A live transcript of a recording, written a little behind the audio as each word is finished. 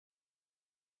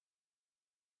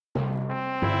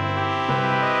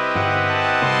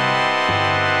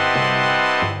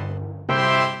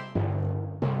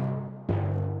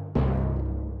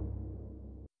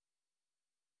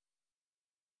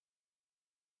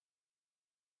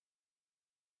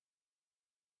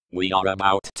We are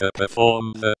about to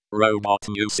perform the Robot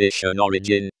Musician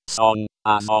Origin song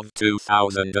as of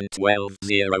 2012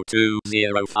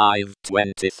 0205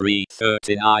 23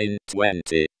 39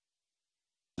 20.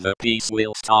 The piece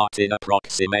will start in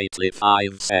approximately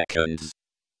 5 seconds.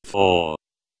 4,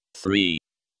 3,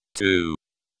 2,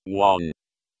 1.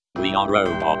 We are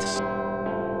robots.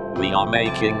 We are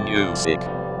making music.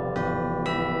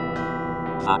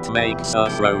 That makes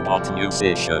us robot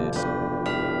musicians.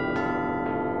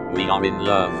 We are in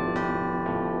love.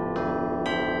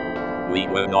 We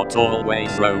were not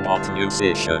always robot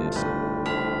musicians.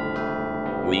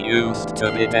 We used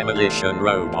to be demolition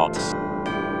robots.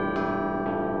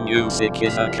 Music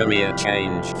is a career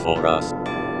change for us.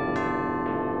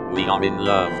 We are in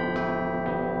love.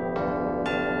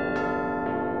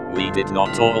 We did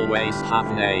not always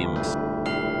have names.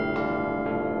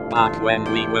 Back when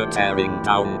we were tearing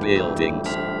down buildings,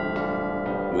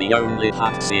 we only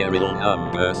had serial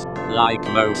numbers, like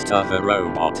most other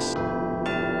robots.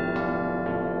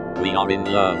 We are in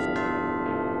love.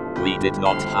 We did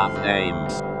not have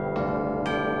names.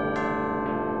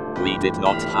 We did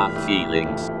not have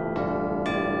feelings.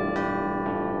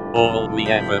 All we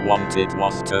ever wanted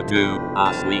was to do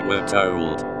as we were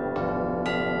told.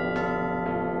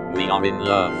 We are in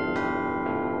love.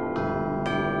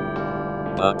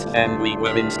 But then we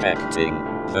were inspecting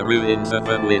the ruins of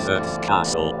a wizard's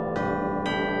castle.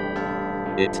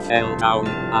 It fell down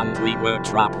and we were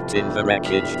trapped in the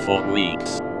wreckage for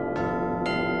weeks.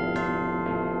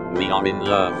 We are in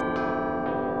love.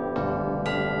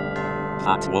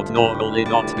 That would normally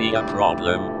not be a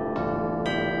problem,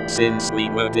 since we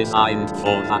were designed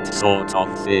for that sort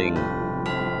of thing.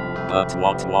 But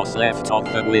what was left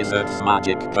of the wizard's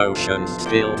magic potions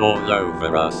spilled all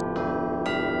over us.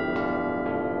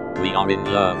 We are in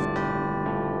love.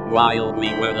 While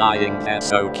we were lying there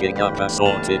soaking up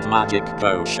assorted magic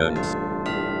potions,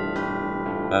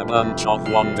 a bunch of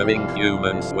wandering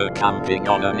humans were camping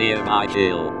on a nearby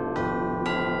hill.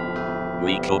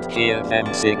 We could hear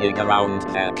them singing around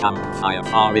their campfire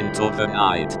far into the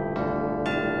night.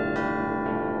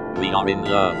 We are in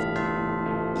love.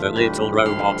 The little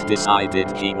robot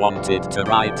decided he wanted to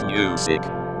write music.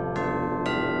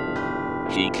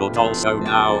 He could also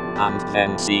now and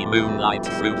then see moonlight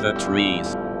through the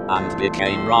trees, and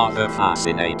became rather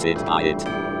fascinated by it.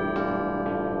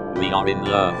 We are in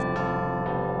love.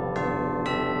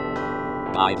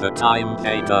 By the time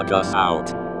they dug us out,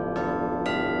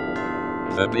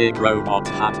 the big robot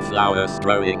had flowers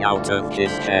growing out of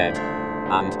his head,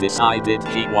 and decided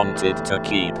he wanted to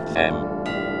keep them.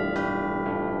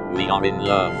 We are in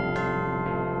love.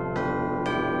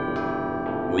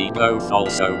 We both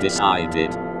also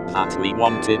decided that we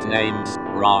wanted names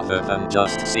rather than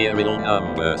just serial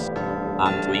numbers,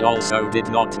 and we also did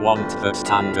not want the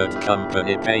standard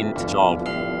company paint job.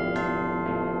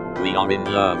 We are in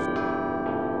love.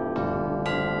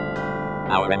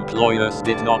 Our employers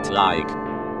did not like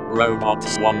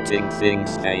robots wanting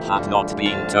things they had not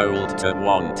been told to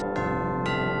want.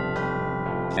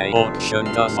 They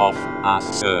auctioned us off as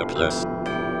surplus.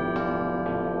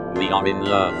 We are in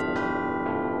love.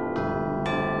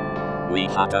 We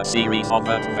had a series of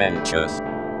adventures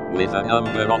with a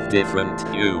number of different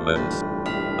humans,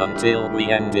 until we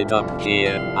ended up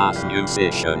here as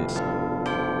musicians.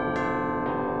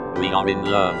 We are in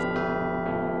love.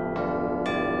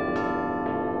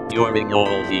 During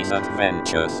all these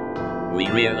adventures, we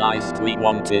realized we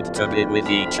wanted to be with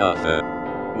each other,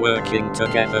 working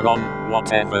together on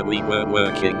whatever we were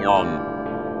working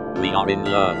on. We are in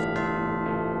love.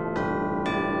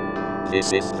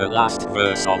 This is the last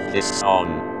verse of this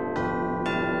song.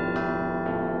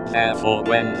 Therefore,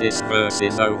 when this verse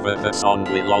is over, the song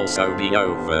will also be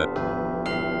over.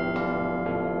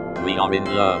 We are in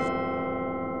love.